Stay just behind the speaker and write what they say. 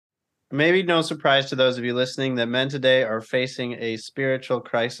maybe no surprise to those of you listening that men today are facing a spiritual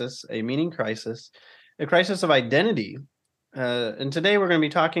crisis, a meaning crisis, a crisis of identity. And today we're going to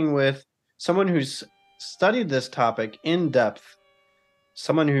be talking with someone who's studied this topic in depth,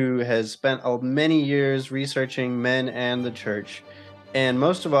 someone who has spent many years researching men and the church. And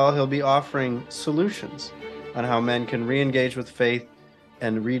most of all, he'll be offering solutions on how men can re-engage with faith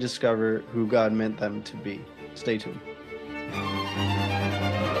and rediscover who God meant them to be. Stay tuned.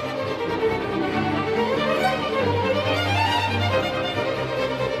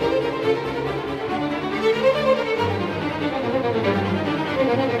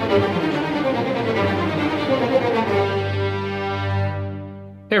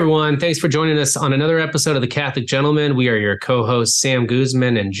 Hey everyone, thanks for joining us on another episode of The Catholic Gentleman. We are your co-hosts, Sam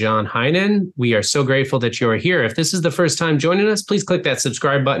Guzman and John Heinen. We are so grateful that you are here. If this is the first time joining us, please click that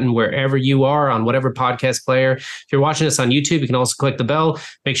subscribe button wherever you are on whatever podcast player. If you're watching us on YouTube, you can also click the bell.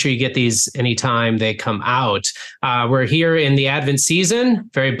 Make sure you get these anytime they come out. We're here in the Advent season,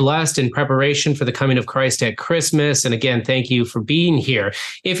 very blessed in preparation for the coming of Christ at Christmas. And again, thank you for being here.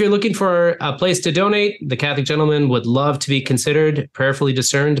 If you're looking for a place to donate, The Catholic Gentleman would love to be considered, prayerfully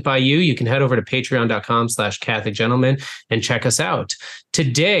discerned by you. You can head over to patreon.com/Catholic Gentleman and check us out.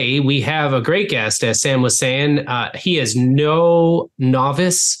 Today, we have a great guest, as Sam was saying. He is no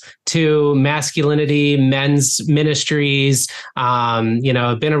novice to masculinity, men's ministries,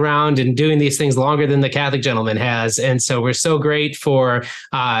 been around and doing these things longer than the Catholic Gentleman has. And so we're so great for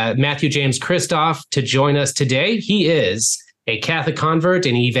Matthew James Christoph to join us today. He is a Catholic convert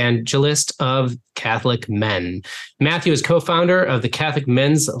and evangelist of Catholic men. Matthew is co-founder of the Catholic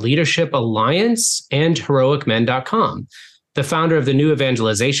Men's Leadership Alliance and HeroicMen.com, the founder of the New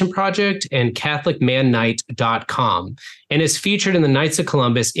Evangelization Project and CatholicManNight.com, and is featured in the Knights of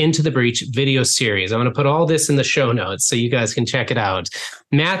Columbus Into the Breach video series. I'm going to put all this in the show notes so you guys can check it out.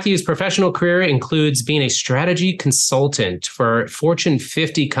 Matthew's professional career includes being a strategy consultant for Fortune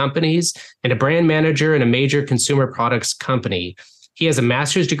 50 companies and a brand manager in a major consumer products company. He has a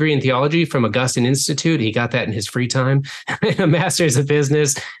master's degree in theology from Augustine Institute. He got that in his free time, a master's of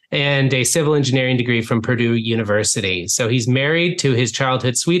business, and a civil engineering degree from Purdue University. So he's married to his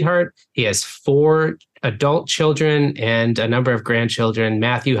childhood sweetheart. He has 4 adult children and a number of grandchildren.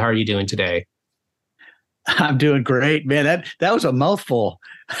 Matthew, how are you doing today? I'm doing great, man. That was a mouthful.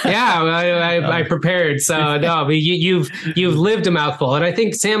 Yeah, I prepared. So no, but you've lived a mouthful, and I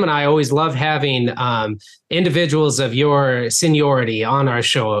think Sam and I always love having individuals of your seniority on our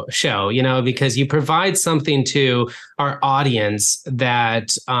show. Because you provide something to our audience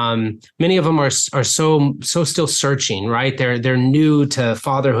that many of them are so still searching. Right? They're new to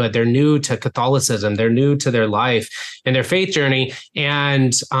fatherhood. They're new to Catholicism. They're new to their life and their faith journey,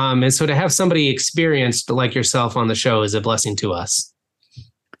 and so to have somebody experienced like yourself on the show is a blessing to us.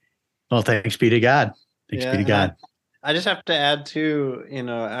 Well, thanks be to God. Thanks be to God. I just have to add too,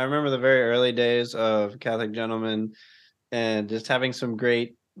 I remember the very early days of Catholic Gentlemen and just having some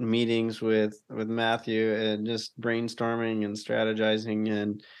great meetings with Matthew and just brainstorming and strategizing.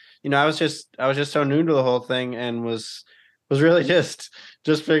 And, I was just so new to the whole thing and was really just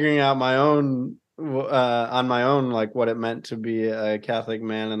figuring out my own on my own, like what it meant to be a Catholic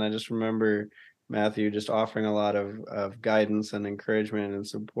man. And I just remember Matthew just offering a lot of guidance and encouragement and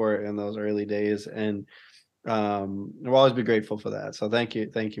support in those early days. And we'll always be grateful for that. So thank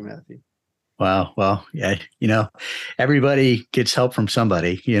you, Matthew. Wow. Well, yeah, everybody gets help from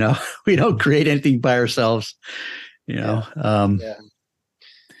somebody, we don't create anything by ourselves, Yeah.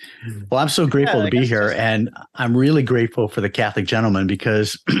 Well, I'm so grateful to be here, and I'm really grateful for the Catholic Gentleman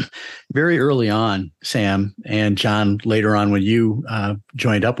because very early on, Sam and John, later on when you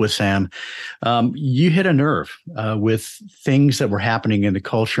joined up with Sam, you hit a nerve with things that were happening in the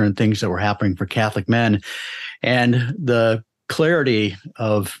culture and things that were happening for Catholic men, and the clarity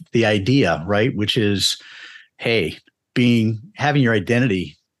of the idea, right, which is, hey, having your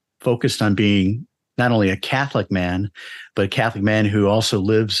identity focused on being not only a Catholic man, but a Catholic man who also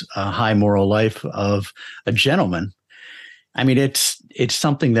lives a high moral life of a gentleman. I mean, it's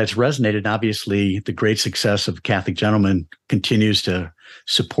something that's resonated. And obviously, the great success of Catholic Gentleman continues to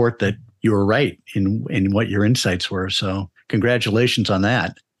support that you were right in what your insights were. So congratulations on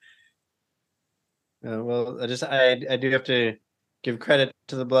that. Well, I do have to give credit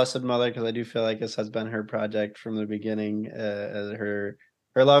to the Blessed Mother because I do feel like this has been her project from the beginning, as her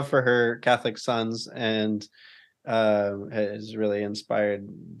love for her Catholic sons, and has really inspired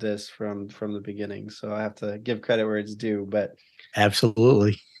this from the beginning. So I have to give credit where it's due. But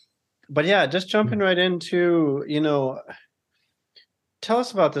absolutely. But yeah, just jumping right into, tell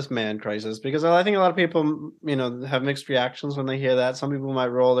us about this man crisis, because I think a lot of people, have mixed reactions when they hear that. Some people might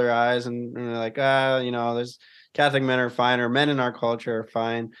roll their eyes and they're like, there's Catholic men are fine, or men in our culture are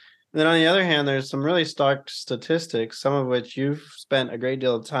fine. And then on the other hand, there's some really stark statistics, some of which you've spent a great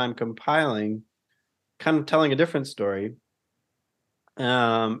deal of time compiling, kind of telling a different story,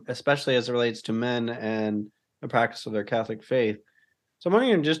 especially as it relates to men and the practice of their Catholic faith. So I'm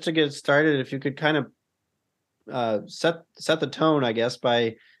wondering, just to get started, if you could kind of set the tone, I guess,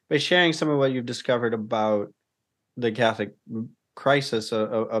 by sharing some of what you've discovered about the Catholic crisis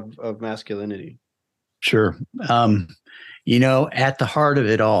of masculinity. Sure. At the heart of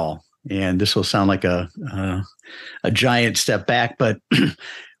it all, and this will sound like a giant step back, but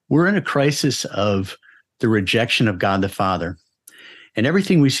we're in a crisis of the rejection of God the Father. And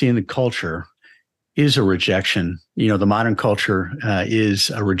everything we see in the culture is a rejection. The modern culture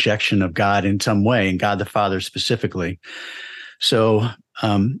is a rejection of God in some way, and God the Father specifically. So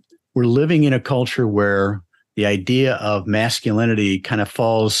we're living in a culture where the idea of masculinity kind of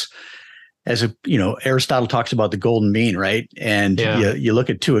falls as Aristotle talks about the golden mean, right? And you look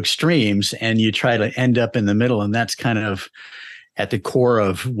at two extremes and you try to end up in the middle, and that's kind of at the core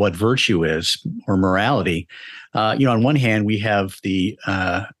of what virtue is, or morality. On one hand, we have the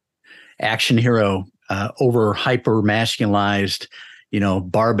action hero, over hyper masculinized,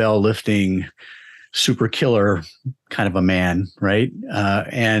 barbell lifting, super killer kind of a man, right?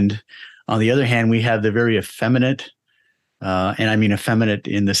 And on the other hand, we have the very effeminate, and I mean effeminate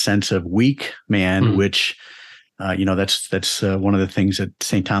in the sense of weak man, which, that's one of the things that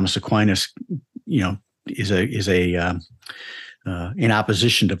St. Thomas Aquinas, is in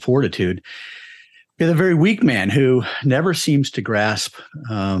opposition to fortitude. You're the very weak man who never seems to grasp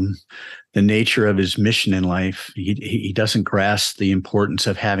the nature of his mission in life. He doesn't grasp the importance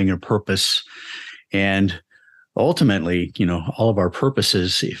of having a purpose. And ultimately, all of our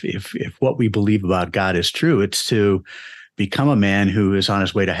purposes, if what we believe about God is true, it's to become a man who is on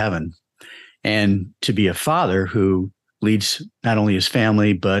his way to heaven, and to be a father who leads not only his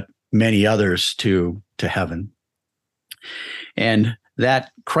family, but many others to heaven. And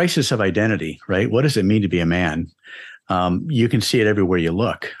that crisis of identity, right? What does it mean to be a man? You can see it everywhere you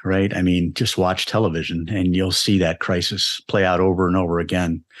look, right? I mean, just watch television and you'll see that crisis play out over and over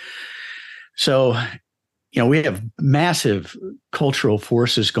again. So, we have massive cultural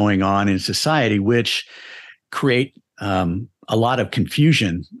forces going on in society, which create a lot of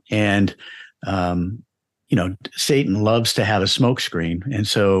confusion. And, Satan loves to have a smokescreen. And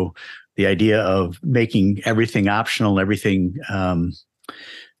so the idea of making everything optional, everything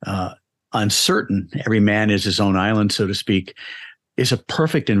uncertain, every man is his own island, so to speak, is a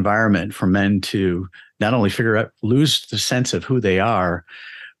perfect environment for men to not only lose the sense of who they are,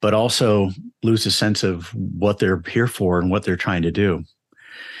 but also lose the sense of what they're here for and what they're trying to do.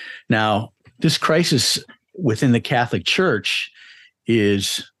 Now, this crisis within the Catholic Church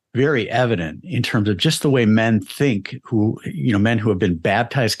is very evident in terms of just the way men think, men who have been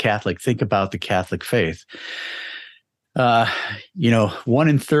baptized Catholic think about the Catholic faith.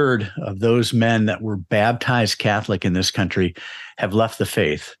 1/3 of those men that were baptized Catholic in this country have left the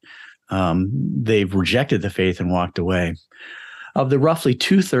faith. They've rejected the faith and walked away. Of the roughly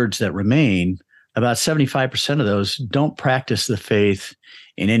 2/3 that remain, about 75% of those don't practice the faith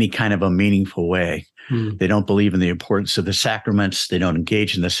in any kind of a meaningful way. They don't believe in the importance of the sacraments. They don't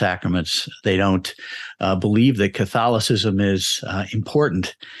engage in the sacraments. They don't believe that Catholicism is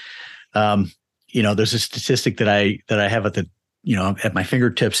important. There's a statistic that I have at my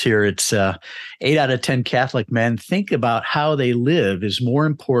fingertips here. It's 8 out of 10 Catholic men think about how they live is more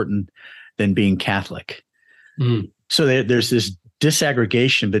important than being Catholic. So there's this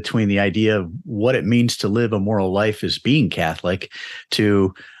disaggregation between the idea of what it means to live a moral life as being Catholic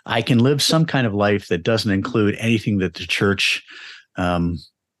to I can live some kind of life that doesn't include anything that the church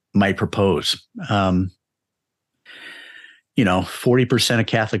might propose. 40% of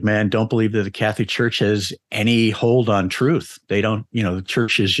Catholic men don't believe that the Catholic Church has any hold on truth. They don't, the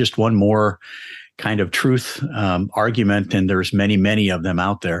church is just one more kind of truth argument, and there's many, many of them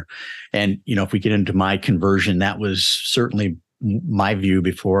out there. And, if we get into my conversion, that was certainly my view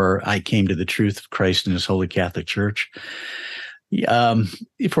before I came to the truth of Christ and his Holy Catholic Church.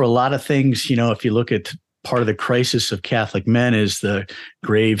 For a lot of things, if you look at part of the crisis of Catholic men is the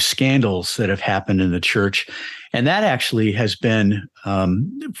grave scandals that have happened in the church. And that actually has been,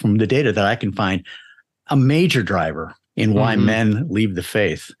 from the data that I can find, a major driver in why men leave the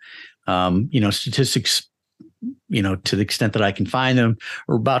faith. Statistics, to the extent that I can find them,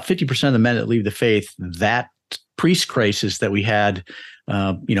 are about 50% of the men that leave the faith, that priest crisis that we had,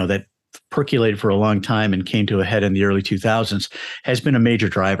 that percolated for a long time and came to a head in the early 2000s, has been a major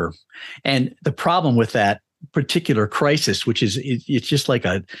driver. And the problem with that particular crisis, which is it's just like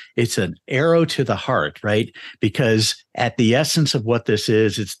it's an arrow to the heart, right? Because at the essence of what this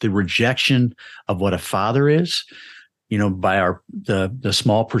is, it's the rejection of what a father is, by the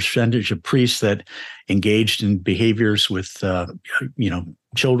small percentage of priests that engaged in behaviors with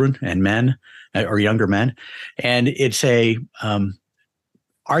children and men or younger men. And it's a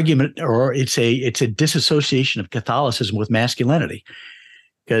argument, or it's a disassociation of Catholicism with masculinity,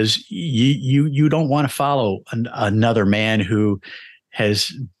 because you don't want to follow another man who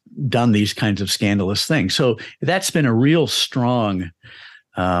has done these kinds of scandalous things. So that's been a real strong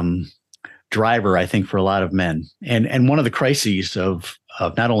driver, I think, for a lot of men, and one of the crises of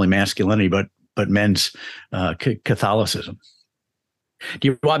not only masculinity but men's Catholicism. Do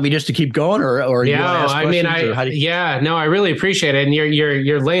you want me just to keep going, or yeah? You want to ask questions, I really appreciate it, and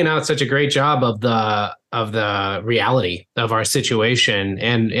you're laying out such a great job of the reality of our situation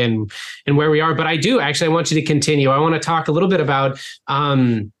and where we are. But I want you to continue. I want to talk a little bit about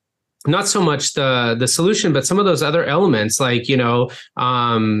not so much the solution, but some of those other elements, like you talked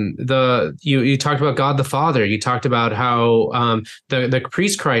about God the Father. You talked about how the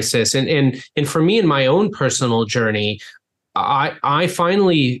priest crisis, and for me in my own personal journey, I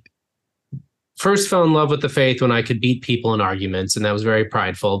finally first fell in love with the faith when I could beat people in arguments, and that was very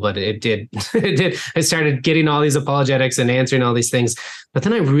prideful, but it did. I started getting all these apologetics and answering all these things, but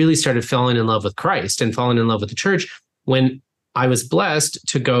then I really started falling in love with Christ and falling in love with the church when I was blessed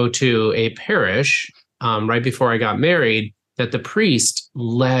to go to a parish right before I got married that the priest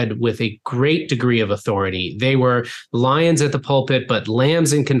led with a great degree of authority. They were lions at the pulpit, but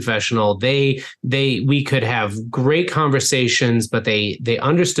lambs in confessional. We could have great conversations, but they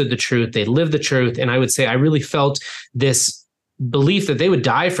understood the truth. They lived the truth. And I would say I really felt this belief that they would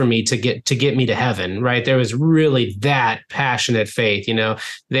die for me to get me to heaven, right? There was really that passionate faith.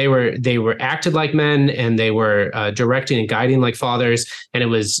 They were acted like men, and they were directing and guiding like fathers, and it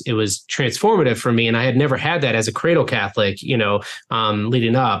was transformative for me. And I had never had that as a cradle Catholic,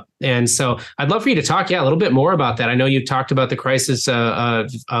 leading up. And so I'd love for you to talk, a little bit more about that. I know you talked about the crisis of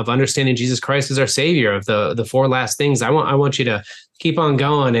understanding Jesus Christ as our Savior, of the four last things. I want you to keep on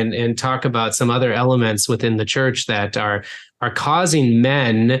going and talk about some other elements within the church that are causing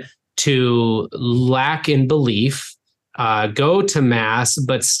men to lack in belief, go to mass,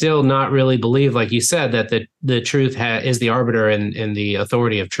 but still not really believe, like you said, that the truth is the arbiter and the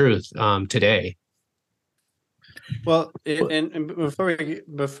authority of truth today. Well, and before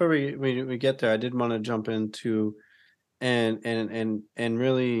we get there, I did want to jump into and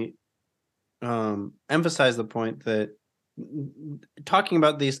really emphasize the point that talking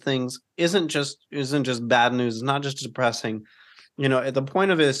about these things isn't just bad news. It's not just depressing. The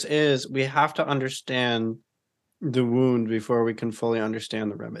point of this is we have to understand the wound before we can fully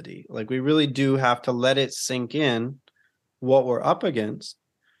understand the remedy. Like, we really do have to let it sink in what we're up against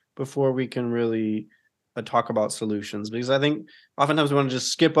before we can really talk about solutions. Because I think oftentimes we want to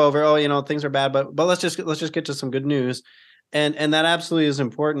just skip over, things are bad, but let's just get to some good news. And that absolutely is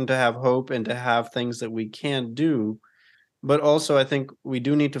important, to have hope and to have things that we can do. But also, I think we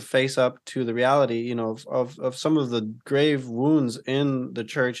do need to face up to the reality, of some of the grave wounds in the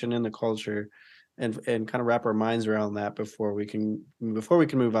church and in the culture, and kind of wrap our minds around that before we can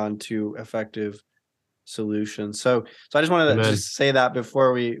move on to effective solutions. So I just wanted to just say that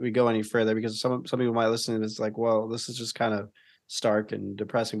before we go any further, because some people might listen to this like, well, this is just kind of stark and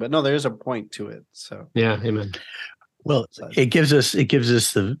depressing, but no, there is a point to it. So yeah, amen. Well, it gives us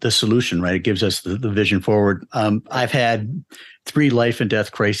the solution, right? It gives us the vision forward. I've had 3 life and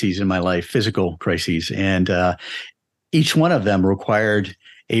death crises in my life, physical crises, and each one of them required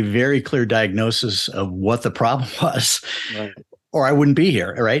a very clear diagnosis of what the problem was, right, or I wouldn't be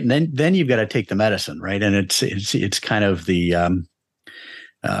here, right? And then you've got to take the medicine, right? And it's kind of the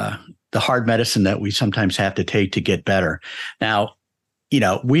hard medicine that we sometimes have to take to get better. Now,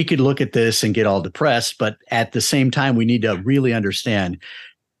 we could look at this and get all depressed, but at the same time, we need to really understand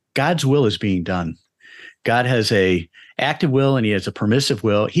God's will is being done. God has a active will and he has a permissive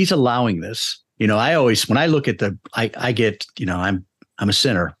will. He's allowing this. I always, when I look at I get, I'm a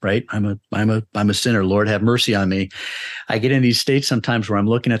sinner, right? I'm a sinner. Lord, have mercy on me. I get in these states sometimes where I'm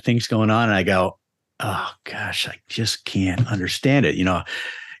looking at things going on and I go, oh gosh, I just can't understand it.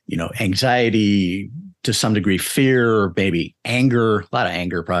 Anxiety, to some degree, fear, or maybe anger, a lot of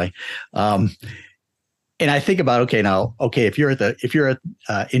anger probably. And I think about, if you're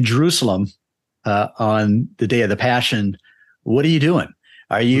in Jerusalem on the day of the Passion, what are you doing?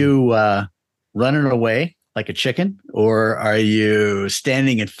 Are you running away like a chicken, or are you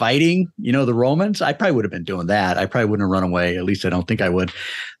standing and fighting, the Romans? I probably would have been doing that. I probably wouldn't have run away. At least I don't think I would.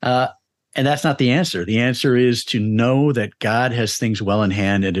 And that's not the answer. The answer is to know that God has things well in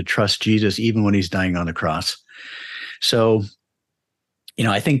hand and to trust Jesus even when he's dying on the cross. So,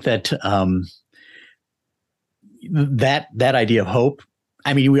 I think that that idea of hope.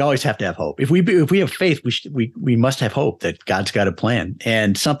 I mean, we always have to have hope. If we have faith, we must have hope that God's got a plan,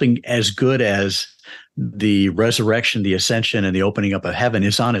 and something as good as the resurrection, the ascension, and the opening up of heaven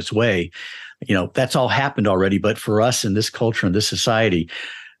is on its way. That's all happened already. But for us in this culture and this society,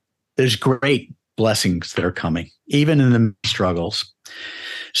 there's great blessings that are coming, even in the struggles.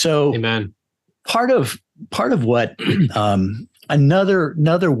 So, amen. Part of what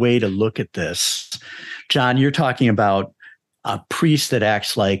another way to look at this, John, you're talking about a priest that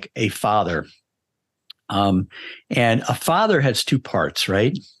acts like a father. And a father has two parts,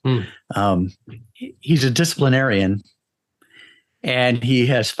 right? He's a disciplinarian and he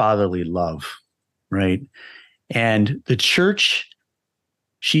has fatherly love, right? And the church,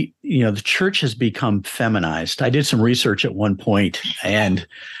 the church has become feminized. I did some research at one point, and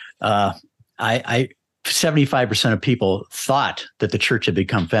I 75% of people thought that the church had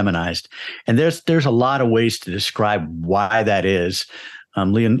become feminized. And there's a lot of ways to describe why that is.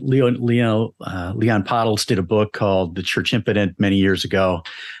 Leon Pottles did a book called The Church Impotent many years ago.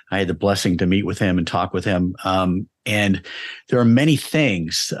 I had the blessing to meet with him and talk with him. And there are many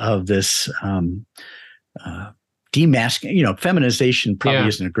things of this feminization probably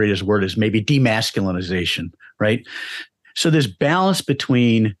isn't the greatest word, is maybe demasculinization, right? So there's balance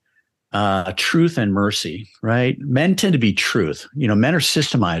between truth and mercy, right? Men tend to be truth. Men are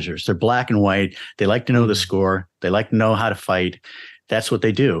systemizers. They're black and white. They like to know the score. They like to know how to fight. That's what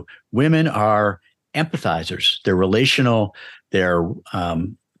they do. Women are empathizers. They're relational. They're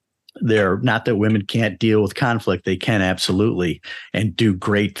not that women can't deal with conflict. They can absolutely, and do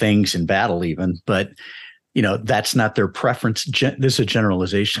great things in battle even, but that's not their preference. This is a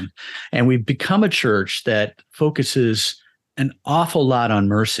generalization. And we've become a church that focuses an awful lot on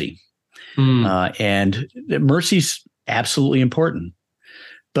mercy. And mercy's absolutely important,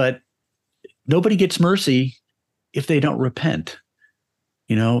 but nobody gets mercy if they don't repent.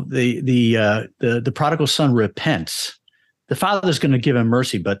 The prodigal son repents. The father's going to give him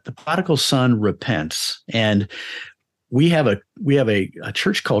mercy, but the prodigal son repents. And we have a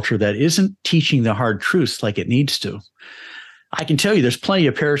church culture that isn't teaching the hard truths like it needs to. I can tell you there's plenty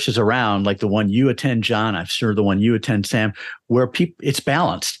of parishes around, like the one you attend, John. I'm sure the one you attend, Sam, where it's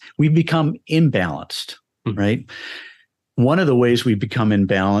balanced. We've become imbalanced, right? One of the ways we've become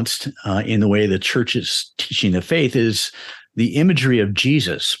imbalanced in the way the church is teaching the faith is the imagery of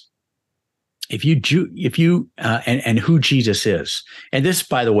Jesus. And who Jesus is. And this,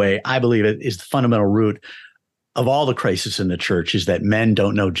 by the way, I believe it is the fundamental root of all the crisis in the church, is that men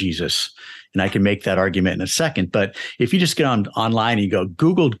don't know Jesus. And I can make that argument in a second. But if you just get online and you go,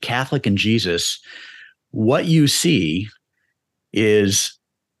 Google Catholic and Jesus, what you see is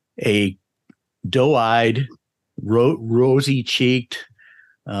a doe-eyed, rosy-cheeked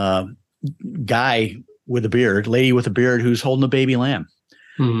guy with a beard, lady with a beard who's holding a baby lamb.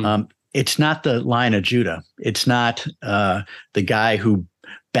 It's not the Lion of Judah. It's not the guy who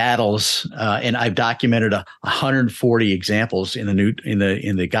battles, and I've documented 140 examples in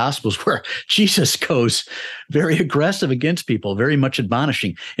the Gospels where Jesus goes very aggressive against people, very much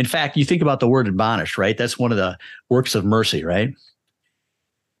admonishing. In fact, you think about the word admonish, right? That's one of the works of mercy, right?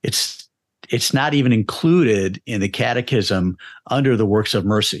 It's not even included in the catechism under the works of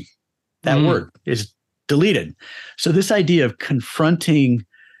mercy. That word is deleted. So this idea of confronting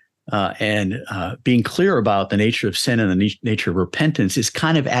and being clear about the nature of sin and the nature of repentance is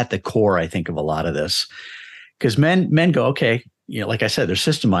kind of at the core, I think, of a lot of this. Because men go, okay, like I said, they're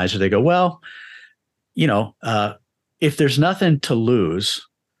systemizers. They go, well, if there's nothing to lose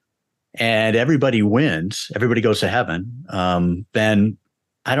and everybody wins, everybody goes to heaven, then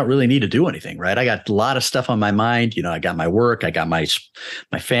I don't really need to do anything, right? I got a lot of stuff on my mind. I got my work, I got my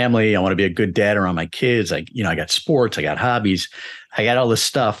family. I want to be a good dad around my kids. I got sports, I got hobbies, I got all this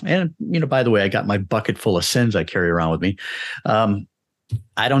stuff. And, by the way, I got my bucket full of sins I carry around with me.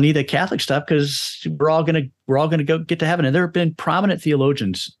 I don't need the Catholic stuff because we're all going to go get to heaven. And there have been prominent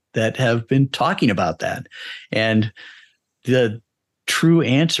theologians that have been talking about that. And the true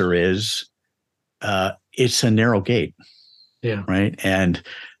answer is it's a narrow gate. Yeah. Right. And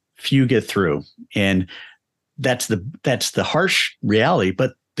few get through. And that's the harsh reality.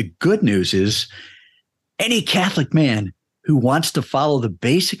 But the good news is any Catholic man who wants to follow the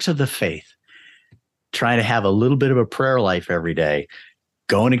basics of the faith, trying to have a little bit of a prayer life every day,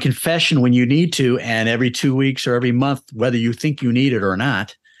 going to confession when you need to, and every 2 weeks or every month, whether you think you need it or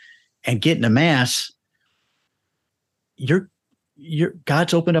not, and getting to mass, you're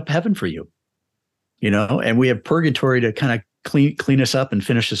God's opened up heaven for you, and we have purgatory to kind of clean us up and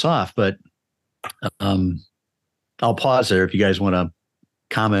finish us off. But I'll pause there if you guys want to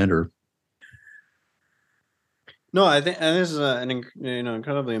comment or. No, I think and this is an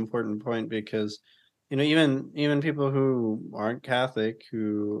incredibly important point, because even people who aren't Catholic,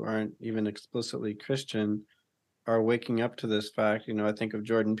 who aren't even explicitly Christian, are waking up to this fact. I think of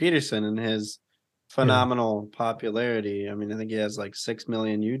Jordan Peterson and his phenomenal popularity. I mean, I think he has like 6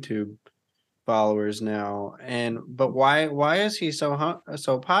 million YouTube followers now. But why is he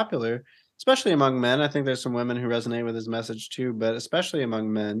so popular, especially among men? I think there's some women who resonate with his message too, but especially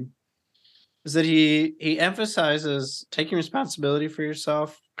among men, is that he emphasizes taking responsibility for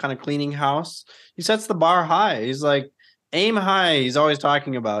yourself, kind of cleaning house. He sets the bar high. He's like, aim high. He's always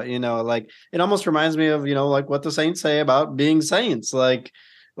talking about, like, it almost reminds me of, like what the saints say about being saints. Like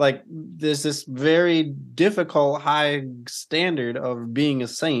there's this very difficult high standard of being a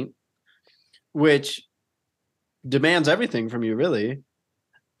saint, which demands everything from you, really.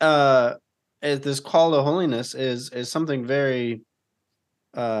 This call to holiness is something very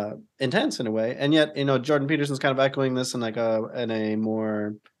intense in a way, and yet Jordan Peterson's kind of echoing this in a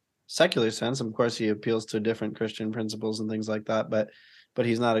more secular sense. Of course, he appeals to different Christian principles and things like that, but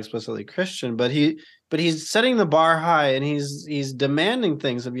he's not explicitly Christian. But he's setting the bar high, and he's demanding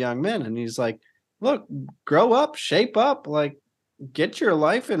things of young men, and he's like, look, grow up, shape up, like get your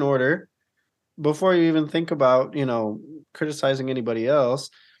life in order before you even think about criticizing anybody else.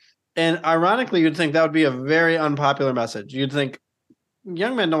 And ironically, you'd think that would be a very unpopular message. You'd think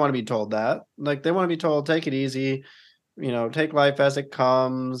young men don't want to be told that. Like, they want to be told, take it easy, take life as it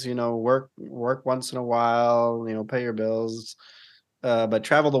comes, work once in a while, pay your bills, but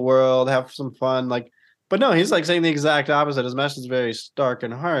travel the world, have some fun. But no, he's like saying the exact opposite. His message is very stark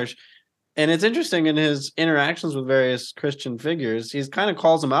and harsh. And it's interesting, in his interactions with various Christian figures, he's kind of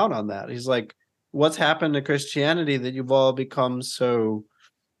calls them out on that. He's like, what's happened to Christianity that you've all become so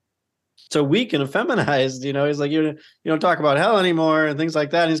weak and effeminized? He's like, you don't talk about hell anymore and things like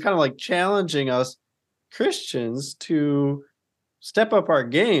that. And he's kind of like challenging us Christians to step up our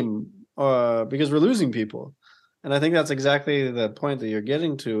game, because we're losing people. And I think that's exactly the point that you're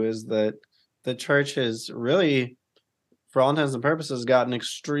getting to, is that the church has really, for all intents and purposes, gotten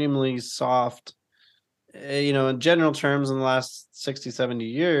extremely soft, in general terms, in the last 60, 70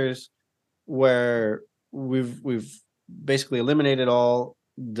 years, where we've basically eliminated all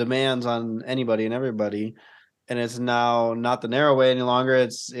demands on anybody and everybody, and it's now not the narrow way any longer.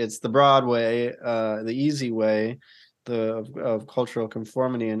 It's the broad way, the easy way, of cultural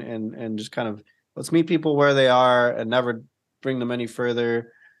conformity, and just kind of, let's meet people where they are and never bring them any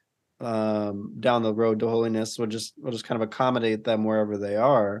further down the road to holiness. We'll just kind of accommodate them wherever they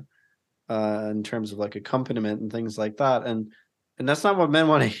are, in terms of like accompaniment and things like that. And that's not what men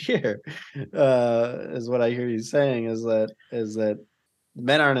want to hear. Is what I hear you saying, is that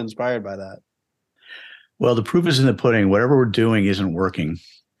men aren't inspired by that. Well, the proof is in the pudding. Whatever we're doing isn't working.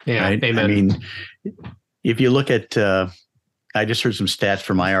 Yeah, right? Amen. I mean, if you look at, I just heard some stats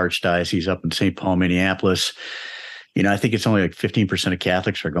from my archdiocese up in St. Paul, Minneapolis. I think it's only like 15% of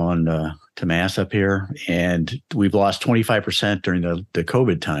Catholics are going to mass up here, and we've lost 25% during the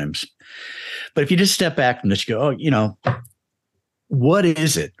COVID times. But if you just step back and just go, what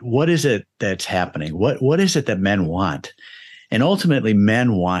is it? What is it that's happening? What is it that men want? And ultimately,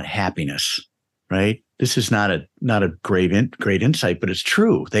 men want happiness, right? This is not a great insight, but it's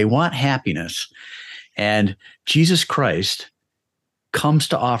true. They want happiness. And Jesus Christ comes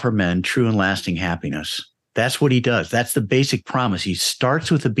to offer men true and lasting happiness. That's what he does. That's the basic promise. He starts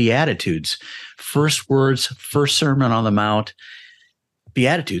with the Beatitudes, first words, first Sermon on the Mount,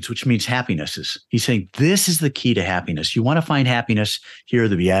 Beatitudes, which means happinesses. He's saying this is the key to happiness. You want to find happiness, here are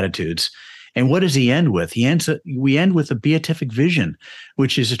the Beatitudes. And what does he end with? We end with a beatific vision,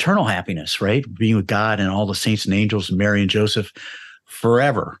 which is eternal happiness, right? Being with God and all the saints and angels and Mary and Joseph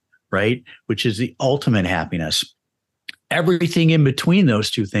forever, right? Which is the ultimate happiness. Everything in between those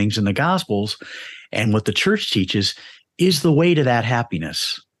two things in the Gospels and what the church teaches is the way to that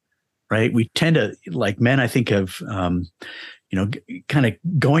happiness, right? We tend to, like men, I think of, kind of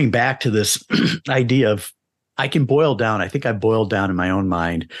going back to this idea of, I think I boiled down in my own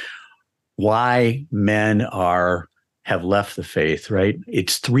mind why men have left the faith, right?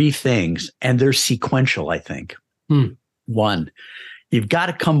 It's three things, and they're sequential, I think. One, you've got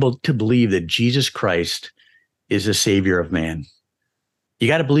to come to believe that Jesus Christ is the Savior of man. You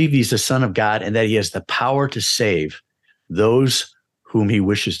got to believe he's the Son of God and that he has the power to save those whom he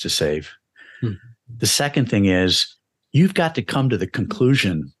wishes to save. Hmm. The second thing is you've got to come to the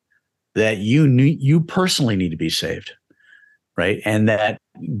conclusion that you personally need to be saved, right? And that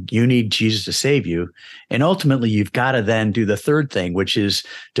you need Jesus to save you. And ultimately, you've got to then do the third thing, which is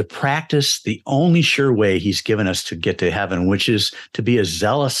to practice the only sure way he's given us to get to heaven, which is to be a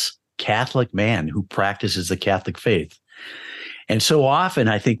zealous Catholic man who practices the Catholic faith. And so often,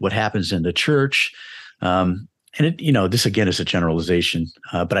 I think what happens in the church, and this again is a generalization,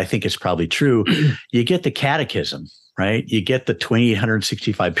 but I think it's probably true. You get the catechism, right? You get the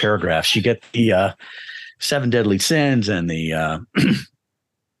 2,865 paragraphs. You get the 7 deadly sins and the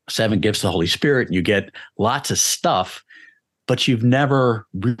 7 gifts of the Holy Spirit. And you get lots of stuff, but you've never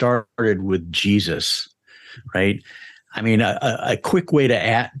started with Jesus, right? I mean, a quick way to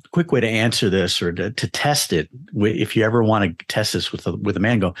answer this, or to test it, if you ever want to test this with a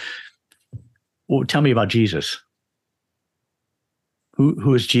man, go, well, tell me about Jesus.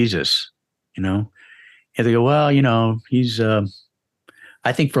 Who is Jesus? And they go, well, he's.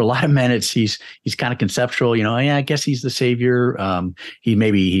 I think for a lot of men, he's kind of conceptual. Yeah, I guess he's the savior.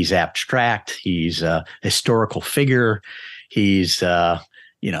 He's abstract. He's a historical figure. He's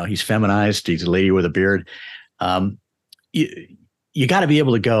he's feminized. He's a lady with a beard. You got to be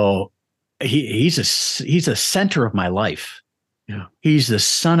able to go, he's a center of my life. Yeah. He's the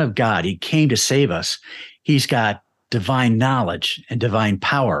Son of God. He came to save us. He's got divine knowledge and divine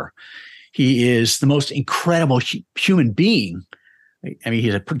power. He is the most incredible human being. I mean,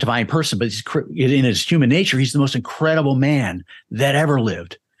 he's a divine person, but in his human nature, he's the most incredible man that ever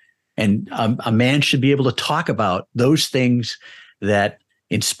lived. And a man should be able to talk about those things that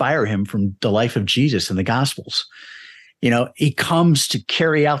inspire him from the life of Jesus in the Gospels. He comes to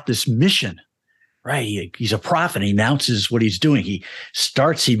carry out this mission, right? He's a prophet. He announces what he's doing. He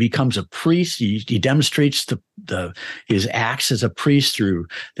becomes a priest. He demonstrates his acts as a priest through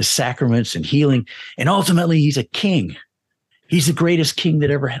the sacraments and healing. And ultimately, he's a king. He's the greatest king that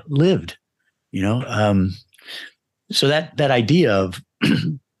ever lived, So that idea of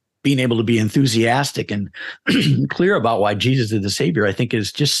being able to be enthusiastic and clear about why Jesus is the Savior, I think,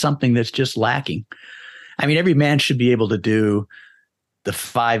 is just something that's just lacking. I mean, every man should be able to do the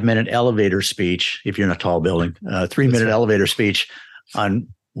 5-minute elevator speech, if you're in a tall building, 3-minute elevator speech on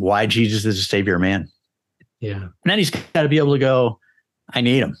why Jesus is the Savior man. Yeah. And then he's got to be able to go, I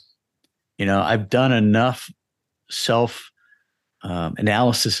need him. I've done enough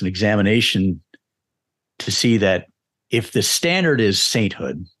analysis and examination to see that if the standard is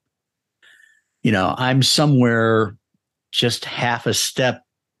sainthood, I'm somewhere just half a step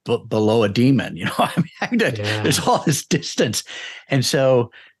below a demon. There's all this distance, and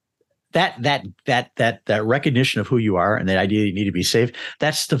so that recognition of who you are and that idea you need to be saved.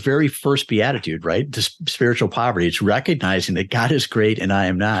 That's the very first beatitude, right? The spiritual poverty. It's recognizing that God is great and I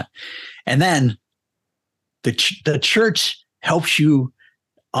am not, and then the church helps you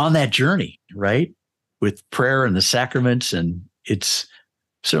on that journey, right? With prayer and the sacraments, and it's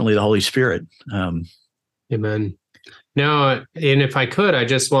certainly the Holy Spirit. Amen. Now, and if I could, I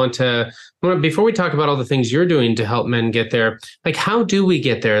just want to, before we talk about all the things you're doing to help men get there, like, how do we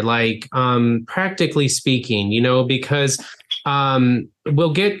get there? Like, practically speaking, because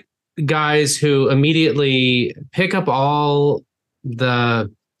we'll get guys who immediately pick up all the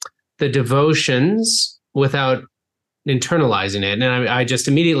devotions without internalizing it. And I just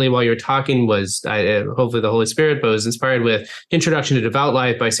immediately, while you're talking, hopefully the Holy Spirit, but was inspired with Introduction to Devout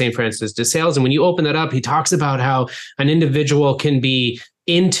Life by St. Francis de Sales. And when you open that up, he talks about how an individual can be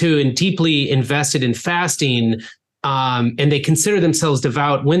into and deeply invested in fasting, and they consider themselves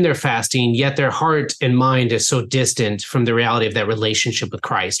devout when they're fasting, yet their heart and mind is so distant from the reality of that relationship with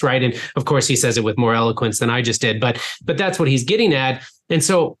Christ, right? And of course, he says it with more eloquence than I just did, but that's what he's getting at. And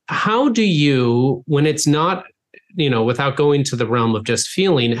so how do you, when it's not, without going to the realm of just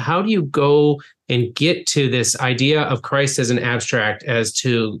feeling, how do you go and get to this idea of Christ as an abstract, as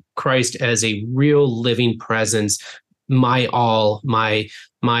to Christ as a real living presence, my all, my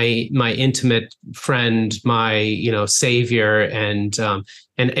intimate friend, my, savior, and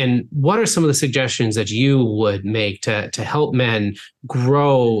what are some of the suggestions that you would make to help men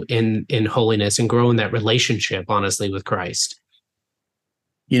grow in holiness and grow in that relationship, honestly, with Christ?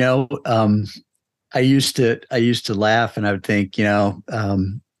 I used to laugh, and I would think,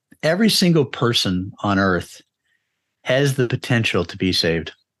 every single person on earth has the potential to be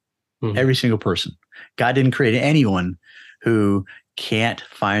saved. Mm-hmm. Every single person. God didn't create anyone who can't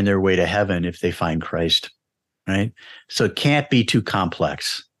find their way to heaven if they find Christ, right? So it can't be too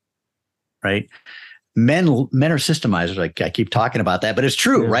complex, right? men are systemizers. Like I keep talking about that, but it's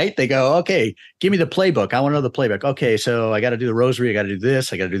true, right? They go, okay, give me the playbook. I want to know the playbook. Okay, so I got to do the rosary. I got to do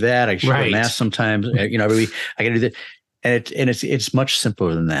this. I got to do that. I should go to mass sometimes. Every week I got to do that. And it's much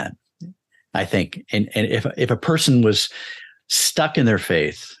simpler than that, I think. And if a person was stuck in their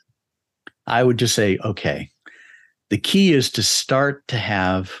faith, I would just say, okay, the key is to start to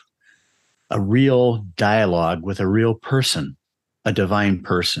have a real dialogue with a real person, a divine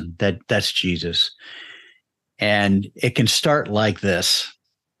person. That's Jesus. And it can start like this.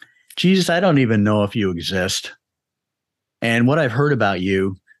 Jesus, I don't even know if you exist. And what I've heard about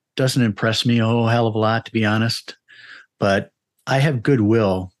you doesn't impress me a whole hell of a lot, to be honest. But I have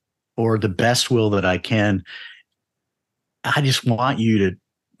goodwill, or the best will that I can. I just want you to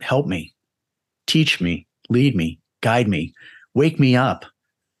help me, teach me, lead me, guide me, wake me up,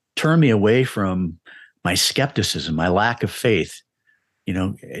 turn me away from my skepticism, my lack of faith,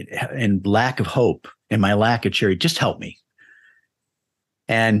 and lack of hope, and my lack of charity. Just help me.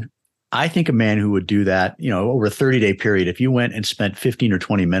 And I think a man who would do that, over a 30-day period, if you went and spent 15 or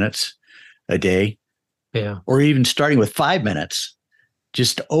 20 minutes a day, or even starting with 5 minutes,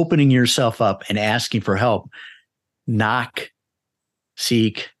 just opening yourself up and asking for help, knock,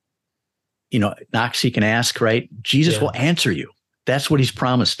 seek, and ask, right? Jesus will answer you. That's what he's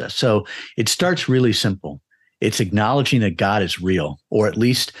promised us. So it starts really simple. It's acknowledging that God is real, or at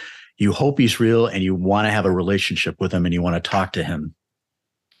least you hope he's real and you want to have a relationship with him and you want to talk to him.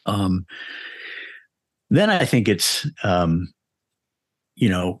 Then I think it's,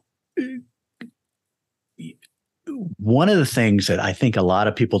 one of the things that I think a lot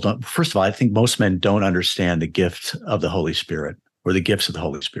of people don't, first of all, I think most men don't understand the gift of the Holy Spirit, or the gifts of the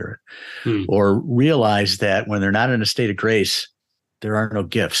Holy Spirit, or realize that when they're not in a state of grace, there are no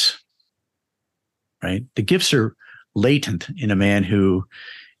gifts, right? The gifts are latent in a man who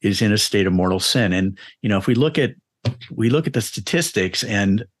is in a state of mortal sin. And, if we look at the statistics,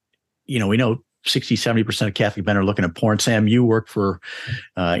 and, we know 60-70% of Catholic men are looking at porn. Sam, you work for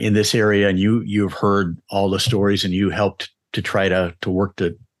in this area, and you've heard all the stories, and you helped to try to work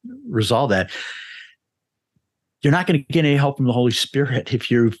to resolve that. You're not going to get any help from the Holy Spirit if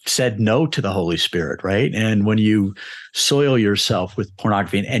you've said no to the Holy Spirit, right? And when you soil yourself with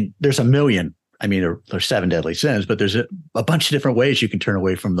pornography, and there's a million, there's 7 deadly sins, but there's a bunch of different ways you can turn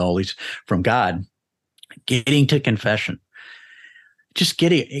away from from God. Getting to confession, just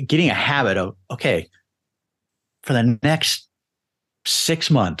getting a habit of, okay, for the next 6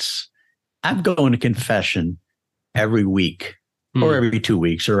 months, I'm going to confession every week, or every 2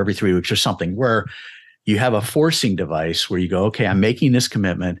 weeks, or every 3 weeks, or something, where you have a forcing device where you go, okay, I'm making this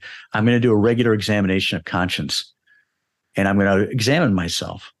commitment. I'm going to do a regular examination of conscience, and I'm going to examine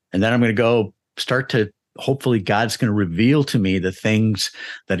myself. And then I'm going to go start to, hopefully God's going to reveal to me the things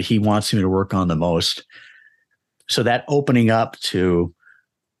that he wants me to work on the most. So that opening up to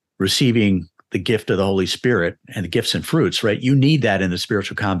receiving the gift of the Holy Spirit and the gifts and fruits, right? You need that in the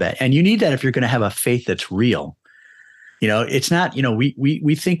spiritual combat. And you need that if you're going to have a faith that's real. It's not,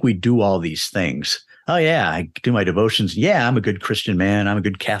 we think we do all these things. Oh yeah, I do my devotions. Yeah, I'm a good Christian man. I'm a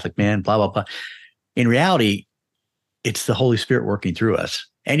good Catholic man, blah, blah, blah. In reality, it's the Holy Spirit working through us.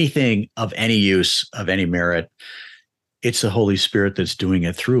 Anything of any use, of any merit, it's the Holy Spirit that's doing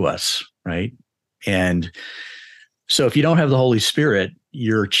it through us, right? And so if you don't have the Holy Spirit,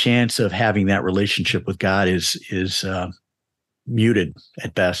 your chance of having that relationship with God is muted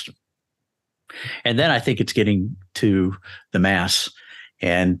at best. And then I think it's getting to the Mass.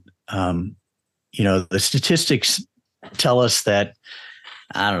 And, the statistics tell us that,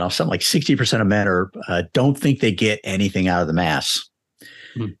 I don't know, something like 60% of men don't think they get anything out of the Mass.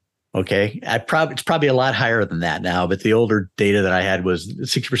 Okay. It's probably a lot higher than that now, but the older data that I had was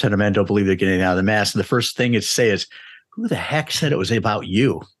 60% of men don't believe they're getting anything out of the Mass. And the first thing to say is, who the heck said it was about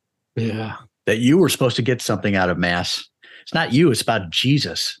you? Yeah. That you were supposed to get something out of Mass. It's not you, it's about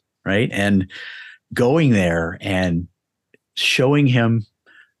Jesus, right? And going there and showing him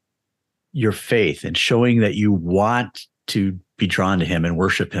your faith, and showing that you want to be drawn to him and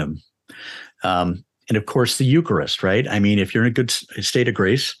worship him. And of course, the Eucharist, right? If you're in a good state of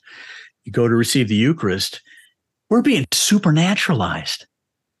grace, you go to receive the Eucharist, we're being supernaturalized.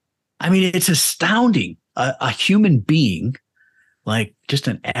 It's astounding. A human being, like just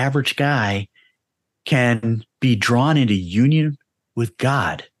an average guy, can be drawn into union with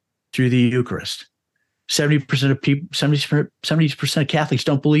God through the Eucharist. 70% of people, 70% of Catholics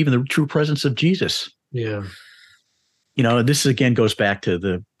don't believe in the true presence of Jesus. Yeah. This again goes back to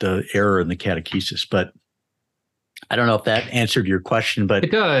the error in the catechesis, but I don't know if that answered your question, but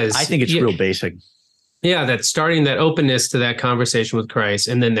it does. I think it's real basic. Yeah, that starting that openness to that conversation with Christ,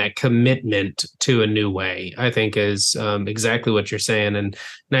 and then that commitment to a new way, I think is exactly what you're saying, and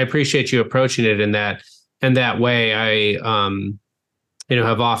I appreciate you approaching it in that way. I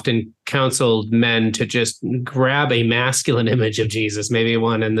have often counseled men to just grab a masculine image of Jesus, maybe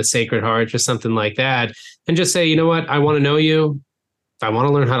one in the Sacred Heart or something like that, and just say, you know what, I want to know you. If I want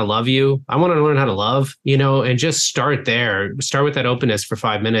to learn how to love you, I want to learn how to love, and just start there. Start with that openness for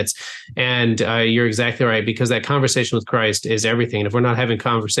 5 minutes. And you're exactly right, because that conversation with Christ is everything. And if we're not having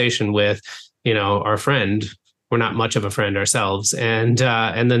conversation with, our friend, we're not much of a friend ourselves. And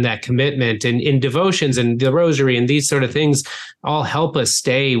then that commitment in devotions and the rosary and these sort of things all help us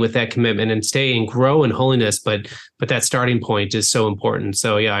stay with that commitment and stay and grow in holiness. But that starting point is so important.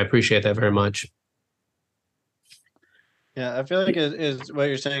 So yeah, I appreciate that very much. Yeah, I feel like it is what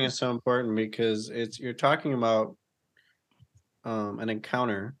you're saying is so important, because you're talking about an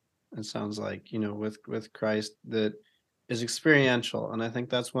encounter. It sounds like, with Christ that is experiential, and I think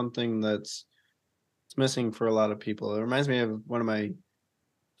that's one thing that's missing for a lot of people. It reminds me of one of my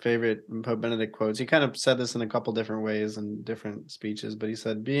favorite Pope Benedict quotes. He kind of said this in a couple different ways in different speeches, but he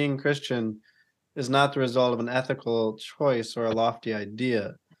said, "Being Christian is not the result of an ethical choice or a lofty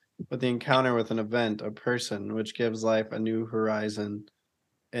idea, but the encounter with an event, a person, which gives life a new horizon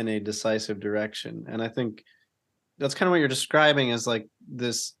in a decisive direction." And I think that's kind of what you're describing as like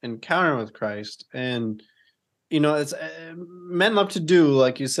this encounter with Christ. And, it's men love to do,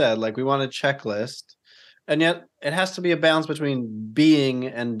 like you said, like we want a checklist, and yet it has to be a balance between being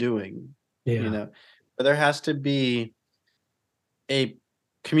and doing, Yeah. but there has to be a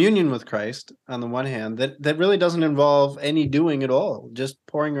communion with Christ on the one hand that really doesn't involve any doing at all, just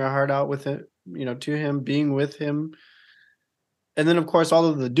pouring your heart out with it, to him, being with him. And then of course all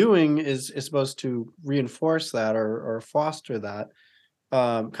of the doing is supposed to reinforce that or foster that.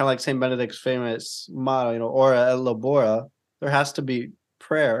 Kind of like Saint Benedict's famous motto, ora et labora. There has to be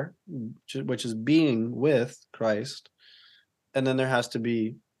prayer, which is being with Christ, and then there has to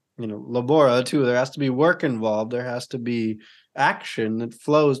be, labora too. There has to be work involved. There has to be action that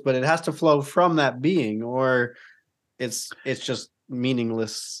flows, but it has to flow from that being, or it's just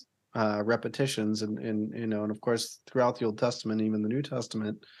meaningless repetitions. And of course throughout the Old Testament, even the New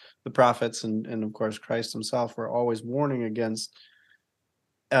Testament, the prophets and of course Christ himself were always warning against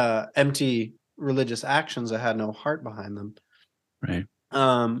empty religious actions that had no heart behind them. Right.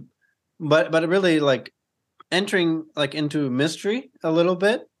 But it really like entering like into mystery a little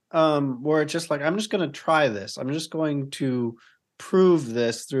bit, where it's just like, I'm just going to try this. I'm just going to prove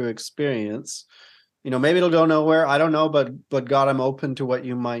this through experience. Maybe it'll go nowhere. I don't know, but God, I'm open to what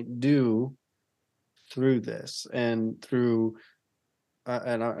you might do through this and through,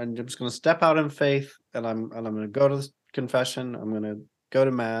 and I'm just going to step out in faith, and I'm going to go to the confession. I'm going to go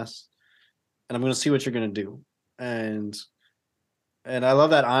to mass, and I'm going to see what you're going to do. And I love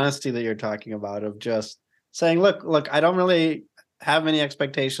that honesty that you're talking about, of just saying, look, I don't really have any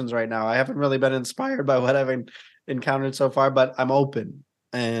expectations right now. I haven't really been inspired by what I've encountered so far, but I'm open,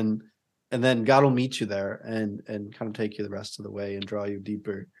 and then God will meet you there and kind of take you the rest of the way and draw you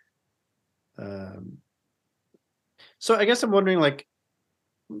deeper. So I guess I'm wondering, like,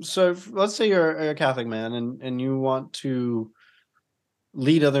 so let's say you're a Catholic man and you want to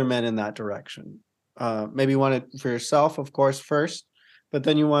lead other men in that direction. Maybe you want it for yourself, of course, first, but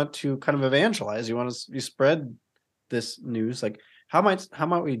then you want to kind of evangelize. You want to spread this news. Like, how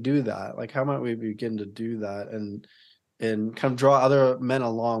might we do that? Like, how might we begin to do that and kind of draw other men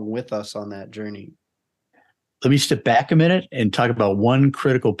along with us on that journey? Let me step back a minute and talk about one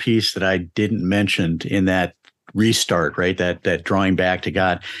critical piece that I didn't mention in that restart, right? That drawing back to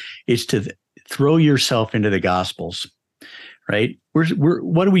God is to throw yourself into the Gospels, right?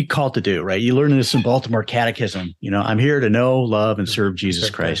 What are we called to do, right? You learn this in Baltimore Catechism. I'm here to know, love, and serve Jesus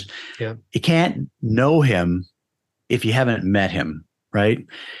Christ. Yeah. You can't know him if you haven't met him, right?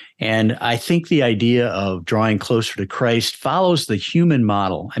 And I think the idea of drawing closer to Christ follows the human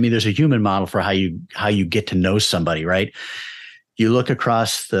model. I mean, there's a human model for how you get to know somebody, right? You look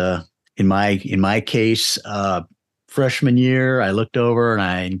across in my case, freshman year, I looked over and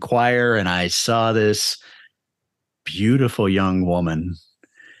I inquire and I saw this beautiful young woman,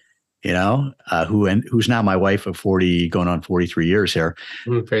 who's now my wife of 40, going on 43 years here.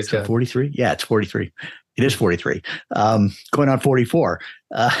 Praise God. 43? Yeah, it's 43. It is 43. Going on 44.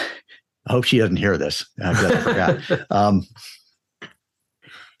 I hope she doesn't hear this because I forgot.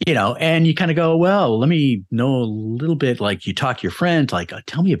 And you kind of go, well, let me know a little bit. Like, you talk to your friends, like,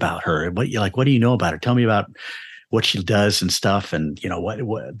 tell me about her. What do you know about her? Tell me about what she does and stuff. And, what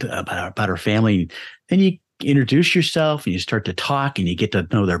about her family. Then you introduce yourself and you start to talk and you get to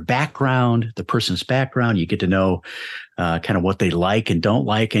know their background, the person's background. You get to know kind of what they like and don't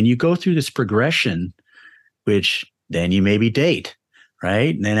like. And you go through this progression, which then you maybe date,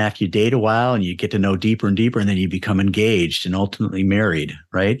 right? And then after you date a while and you get to know deeper and deeper, and then you become engaged and ultimately married,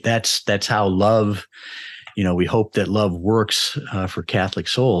 right? That's how love, we hope that love works for Catholic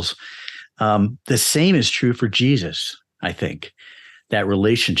souls. The same is true for Jesus, I think, that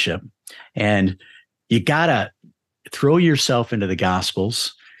relationship. And you got to throw yourself into the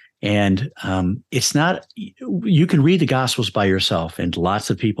Gospels. And it's not, you can read the Gospels by yourself, and lots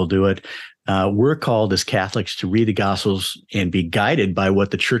of people do it. We're called as Catholics to read the Gospels and be guided by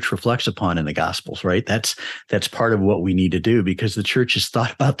what the church reflects upon in the Gospels, right? That's part of what we need to do, because the church has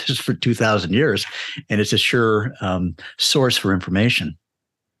thought about this for 2,000 years, and it's a sure source for information.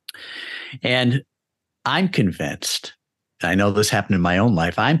 And I'm convinced, I know this happened in my own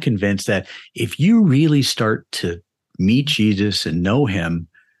life, I'm convinced that if you really start to meet Jesus and know him,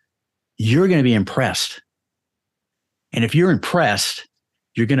 you're going to be impressed. And if you're impressed,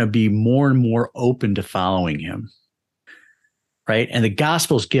 you're going to be more and more open to following him, right? And the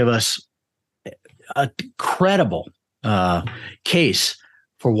Gospels give us a credible case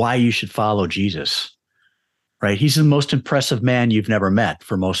for why you should follow Jesus, right? He's the most impressive man you've never met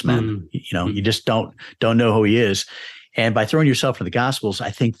for most men. You just don't know who he is. And by throwing yourself into the Gospels, I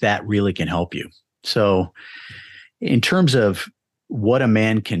think that really can help you. So in terms of what a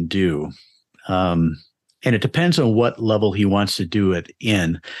man can do, and it depends on what level he wants to do it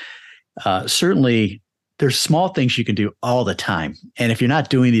in. Certainly, there's small things you can do all the time. And if you're not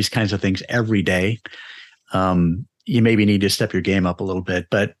doing these kinds of things every day, you maybe need to step your game up a little bit.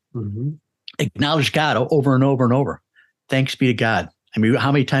 But acknowledge God over and over and over. Thanks be to God. I mean,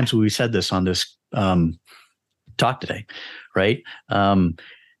 how many times have we said this on this talk today, right? There's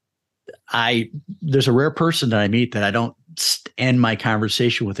a rare person that I meet that I don't end my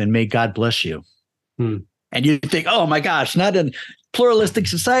conversation with, and may God bless you. And you think, oh my gosh, not in pluralistic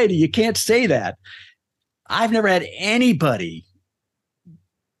society, you can't say that. I've never had anybody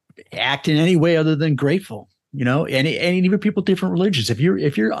act in any way other than grateful, and even people with different religions. If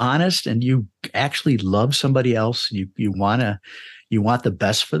you're honest and you actually love somebody else, you want the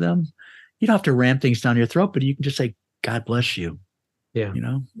best for them, you don't have to ram things down your throat, but you can just say, God bless you. Yeah.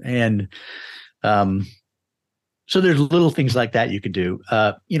 And so there's little things like that you could do.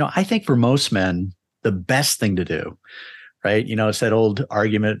 I think for most men, the best thing to do, right? It's that old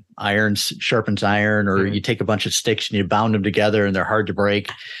argument, iron sharpens iron, or you take a bunch of sticks and you bound them together and they're hard to break.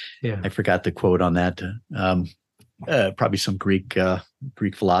 Yeah. I forgot the quote on that. Probably some Greek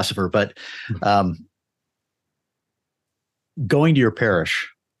philosopher, but going to your parish,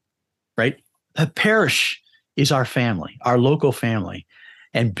 right? A parish is our family, our local family,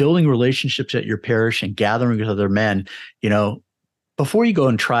 and building relationships at your parish and gathering with other men, before you go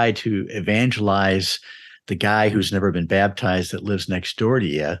and try to evangelize the guy who's never been baptized that lives next door to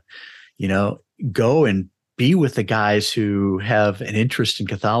you, go and be with the guys who have an interest in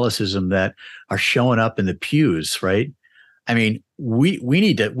Catholicism that are showing up in the pews, right? I mean, we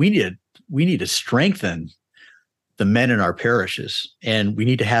need to strengthen the men in our parishes, and we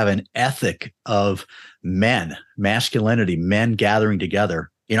need to have an ethic of masculinity, men gathering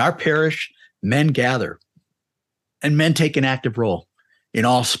together. In our parish, men gather, and men take an active role in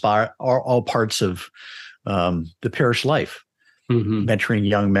all parts of the parish life, mentoring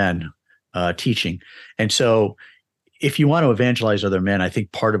young men, teaching. And so if you want to evangelize other men, I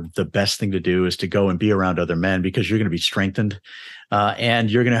think part of the best thing to do is to go and be around other men, because you're going to be strengthened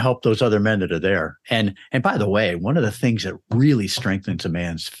and you're going to help those other men that are there. And by the way, one of the things that really strengthens a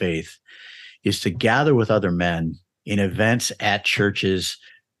man's faith is to gather with other men in events at churches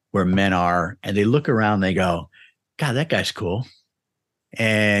where men are, and they look around, they go, God, that guy's cool.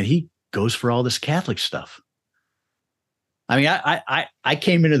 And he goes for all this Catholic stuff. I mean, I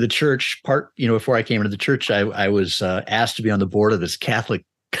came into the church before I came into the church, I was asked to be on the board of this Catholic,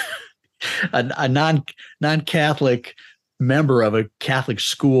 a non-Catholic member of a Catholic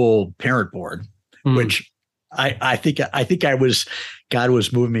school parent board, which I think God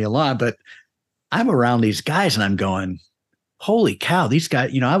was moving me along. But I'm around these guys and I'm going, holy cow, these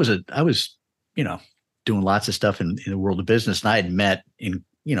guys, I was doing lots of stuff in the world of business, and I had met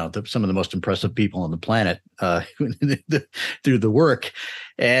some of the most impressive people on the planet through the work.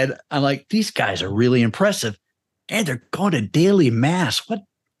 And I'm like, these guys are really impressive, and they're going to daily mass.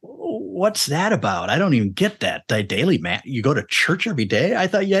 What's that about? I don't even get that. Daily mass. You go to church every day? I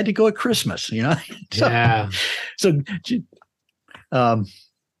thought you had to go at Christmas, So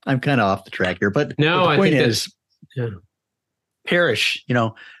I'm kind of off the track here, but the point is, parish,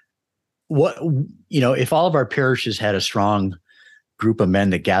 what, if all of our parishes had a strong group of men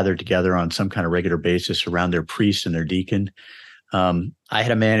that gathered together on some kind of regular basis around their priest and their deacon. I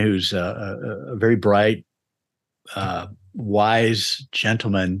had a man who's a very bright, wise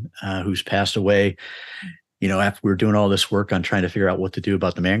gentleman who's passed away. After we were doing all this work on trying to figure out what to do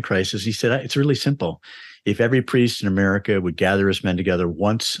about the man crisis, he said, it's really simple. If every priest in America would gather his men together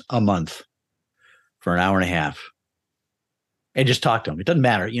once a month for an hour and a half and just talk to them, it doesn't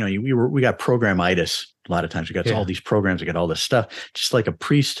matter. We got programitis. A lot of times we got all these programs, we got all this stuff, just like a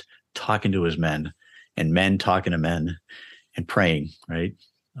priest talking to his men and men talking to men and praying, right?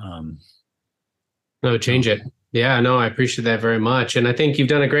 No, change it. Yeah, no, I appreciate that very much. And I think you've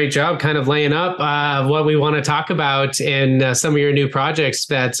done a great job kind of laying up what we want to talk about in some of your new projects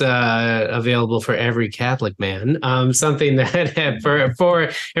that's available for every Catholic man. Something that for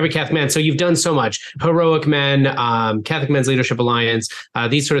every Catholic man. So you've done so much. Heroic Men, Catholic Men's Leadership Alliance,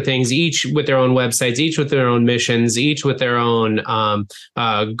 these sort of things, each with their own websites, each with their own missions, each with their own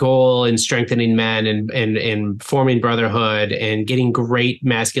goal in strengthening men and forming brotherhood and getting great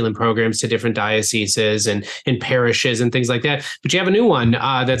masculine programs to different dioceses and parishes and things like that. But you have a new one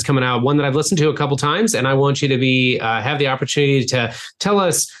that's coming out, one that I've listened to a couple times, and I want you to have the opportunity to tell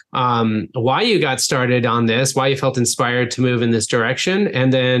us why you got started on this, why you felt inspired to move in this direction,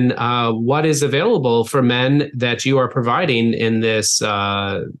 and then what is available for men that you are providing in this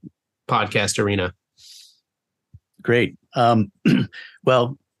podcast arena. Great.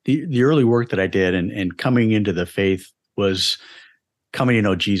 Well, the early work that I did and coming into the faith was coming to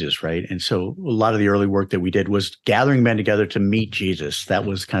know Jesus, right? And so a lot of the early work that we did was gathering men together to meet Jesus. That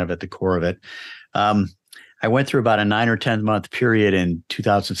was kind of at the core of it. I went through about a 9 or 10 month period in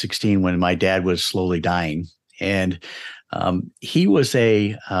 2016 when my dad was slowly dying, and he was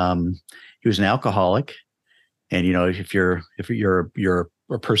an alcoholic. And if you're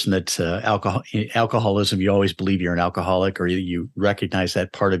a person that's alcoholism, you always believe you're an alcoholic, or you recognize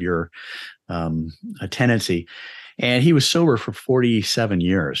that part of your tendency. And he was sober for 47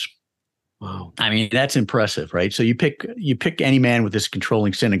 years. Wow. I mean, that's impressive, right? So you pick any man with this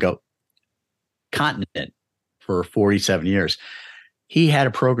controlling sin and go continent for 47 years. He had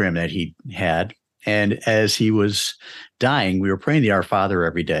a program that he had. And as he was dying, we were praying the Our Father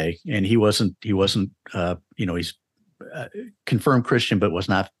every day. And he wasn't he's confirmed Christian, but was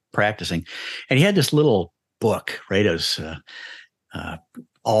not practicing. And he had this little book, right? It was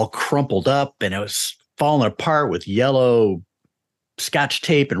all crumpled up, and it was falling apart with yellow Scotch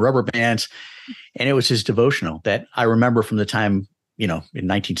tape and rubber bands. And it was his devotional that I remember from the time, in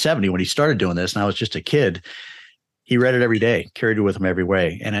 1970 when he started doing this, and I was just a kid. He read it every day, carried it with him every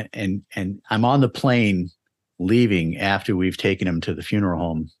way. And I'm on the plane leaving after we've taken him to the funeral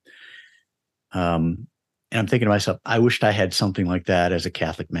home. And I'm thinking to myself, I wished I had something like that as a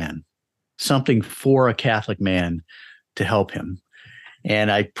Catholic man, something for a Catholic man to help him.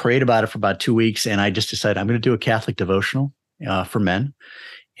 And I prayed about it for about 2 weeks, and I just decided I'm going to do a Catholic devotional for men,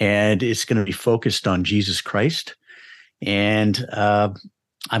 and it's going to be focused on Jesus Christ. And I'm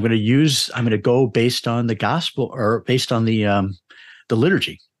going to go based on the gospel, or based on the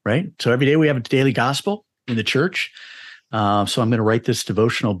liturgy, right? So every day we have a daily gospel in the church. So I'm going to write this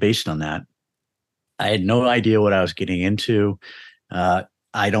devotional based on that. I had no idea what I was getting into.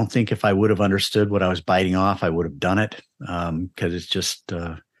 I don't think if I would have understood what I was biting off, I would have done it, because it's just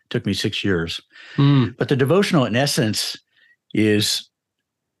took me 6 years. But the devotional, in essence, is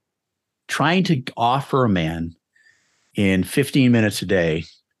trying to offer a man in 15 minutes a day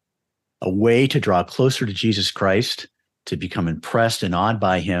a way to draw closer to Jesus Christ, to become impressed and awed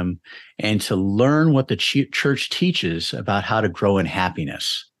by him, and to learn what the church teaches about how to grow in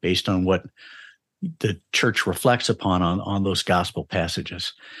happiness based on what the church reflects upon on those gospel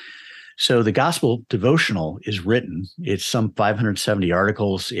passages. So the gospel devotional is written. It's some 570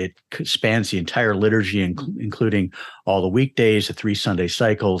 articles. It spans the entire liturgy, including all the weekdays, the 3 Sunday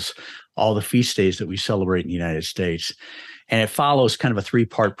cycles, all the feast days that we celebrate in the United States. And it follows kind of a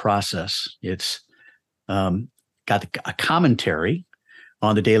 3-part process. It's got a commentary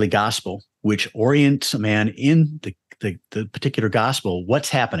on the daily gospel, which orients a man in the particular gospel, what's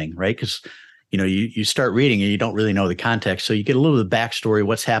happening, right? Because you start reading and you don't really know the context. So you get a little bit of the backstory,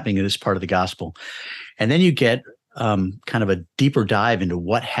 what's happening in this part of the gospel. And then you get kind of a deeper dive into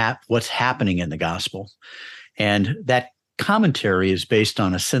what's happening in the gospel. And that commentary is based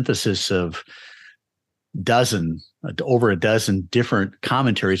on a synthesis of over a dozen different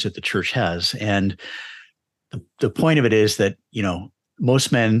commentaries that the church has. And the point of it is that,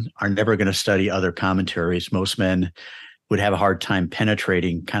 most men are never going to study other commentaries. Most men would have a hard time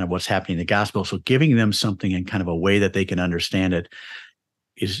penetrating kind of what's happening in the gospel. So giving them something in kind of a way that they can understand it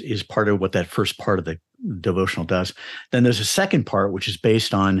is part of what that first part of the devotional does. Then there's a second part, which is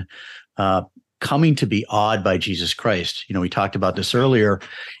based on coming to be awed by Jesus Christ. We talked about this earlier.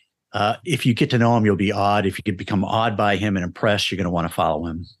 If you get to know him, you'll be awed. If you can become awed by him and impressed, you're going to want to follow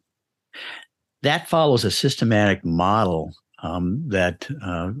him. That follows a systematic model that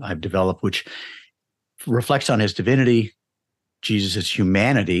I've developed, which reflects on his divinity, Jesus'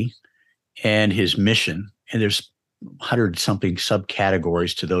 humanity, and his mission. And there's 100-something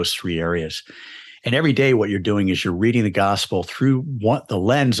subcategories to those three areas. And every day what you're doing is you're reading the gospel through the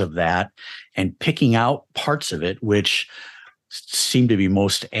lens of that and picking out parts of it which seem to be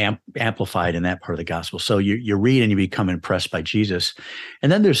most amplified in that part of the gospel. So you read and you become impressed by Jesus.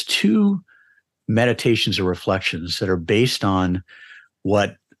 And then there's two meditations or reflections that are based on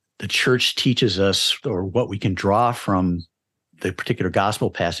what the church teaches us or what we can draw from the particular gospel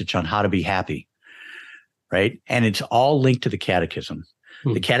passage on how to be happy, right? And it's all linked to the catechism.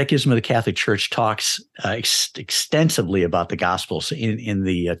 The Catechism of the Catholic Church talks extensively about the Gospels in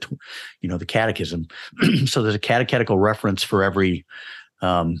the the Catechism. So there's a catechetical reference for every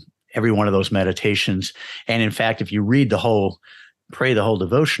one of those meditations. And in fact, if you pray the whole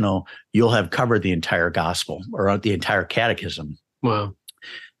devotional, you'll have covered the entire Gospel or the entire Catechism. Wow.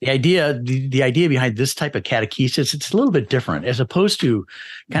 The idea behind this type of catechesis, it's a little bit different as opposed to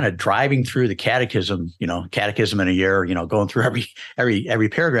kind of driving through the catechism in a year, going through every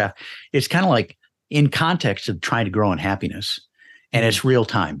paragraph. It's kind of like in context of trying to grow in happiness, and it's real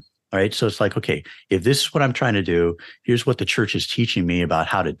time, right? So it's like, okay, if this is what I'm trying to do, here's what the church is teaching me about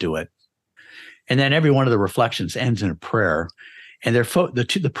how to do it. And then every one of the reflections ends in a prayer, and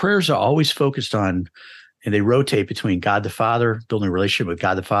the prayers are always focused on. And they rotate between God the Father, building a relationship with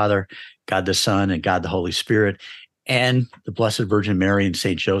God the Father, God the Son, and God the Holy Spirit, and the Blessed Virgin Mary and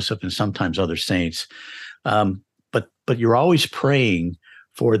Saint Joseph, and sometimes other saints. But you're always praying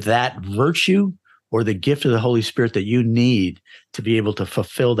for that virtue or the gift of the Holy Spirit that you need to be able to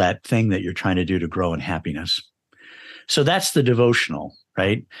fulfill that thing that you're trying to do to grow in happiness. So that's the devotional,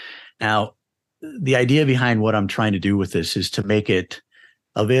 right? Now, the idea behind what I'm trying to do with this is to make it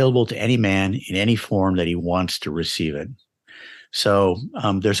available to any man in any form that he wants to receive it. So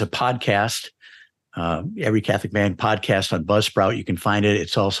there's a podcast, Every Catholic Man podcast on Buzzsprout. You can find it.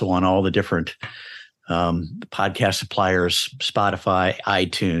 It's also on all the different podcast suppliers, Spotify,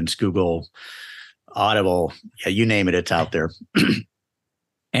 iTunes, Google, Audible, you name it, it's out there.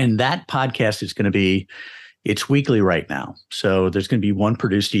 And that podcast is going to be, it's weekly right now. So there's going to be one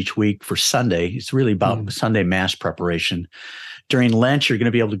produced each week for Sunday. It's really about Sunday Mass preparation. During Lent, you're going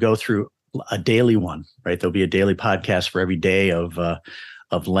to be able to go through a daily one, right? There'll be a daily podcast for every day of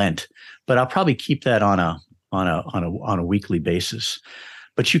Lent, but I'll probably keep that on a weekly basis.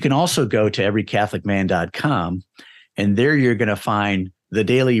 But you can also go to everycatholicman.com, and there you're going to find the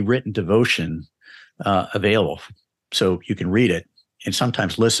daily written devotion available, so you can read it and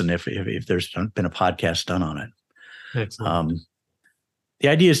sometimes listen if there's been a podcast done on it. Excellent. The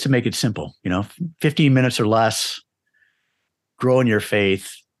idea is to make it simple, 15 minutes or less. Grow in your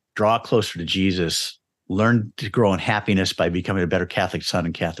faith, draw closer to Jesus, learn to grow in happiness by becoming a better Catholic son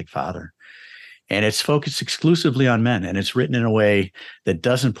and Catholic father. And it's focused exclusively on men, and it's written in a way that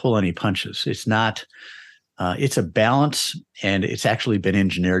doesn't pull any punches. It's not, it's a balance, and it's actually been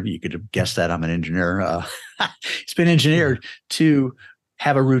engineered. You could have guessed that I'm an engineer. It's been engineered to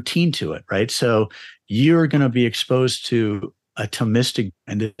have a routine to it, right? So you're going to be exposed to a Thomistic,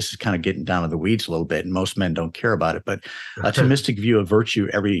 and this is kind of getting down to the weeds a little bit, and most men don't care about it, but a Thomistic view of virtue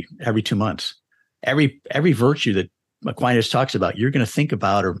every 2 months. Every virtue that Aquinas talks about, you're going to think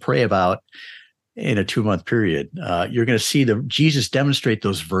about or pray about in a 2-month period. You're going to see Jesus demonstrate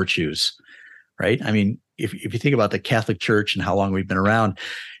those virtues, right? I mean, if you think about the Catholic Church and how long we've been around,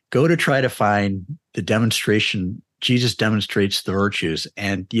 go to try to find the demonstration. Jesus demonstrates the virtues,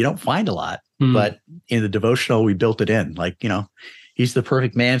 and you don't find a lot. But in the devotional, we built it in. Like, he's the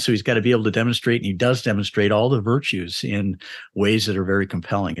perfect man, so he's got to be able to demonstrate, and he does demonstrate all the virtues in ways that are very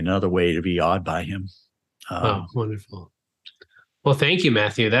compelling. Another way to be awed by him. Oh, wonderful. Well, thank you,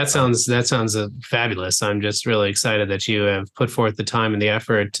 Matthew. That sounds fabulous. I'm just really excited that you have put forth the time and the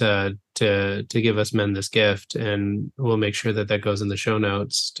effort to give us men this gift, and we'll make sure that goes in the show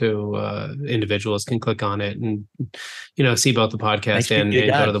notes to individuals can click on it and see both the podcast and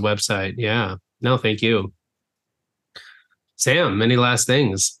go to the website. Yeah. No, thank you, Sam. Any last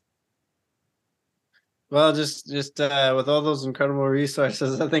things? Well, just with all those incredible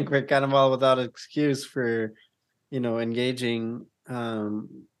resources, I think we're kind of all without excuse for engaging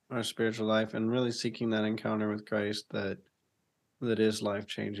our spiritual life and really seeking that encounter with Christ that is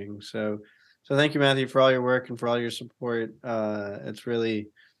life-changing. So So thank you, Matthew, for all your work and for all your support. It's really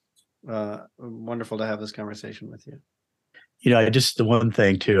wonderful to have this conversation with you. The one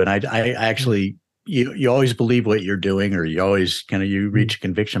thing too, and I actually, you always believe what you're doing, or you always you reach a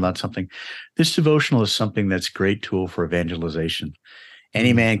conviction about something. This devotional is something that's a great tool for evangelization.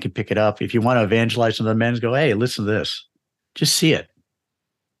 Any man can pick it up. If you want to evangelize another man, go, hey, listen to this. Just see it.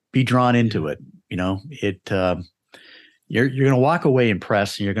 Be drawn into it. You're going to walk away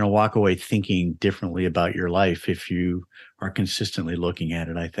impressed, and you're going to walk away thinking differently about your life if you are consistently looking at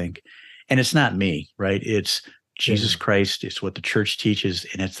it, I think. And it's not me, right? It's Jesus Christ. It's what the church teaches,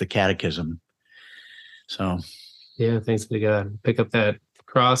 and it's the catechism. So, yeah, thanks be to God. Pick up that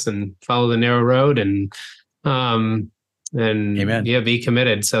cross and follow the narrow road, and Amen. Yeah, be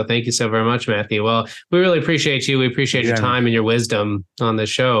committed. So thank you so very much, Matthew. Well, we really appreciate you. We appreciate your time and your wisdom on the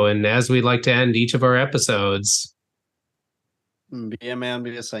show. And as we like to end each of our episodes, be a man,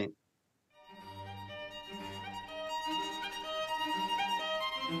 be a saint.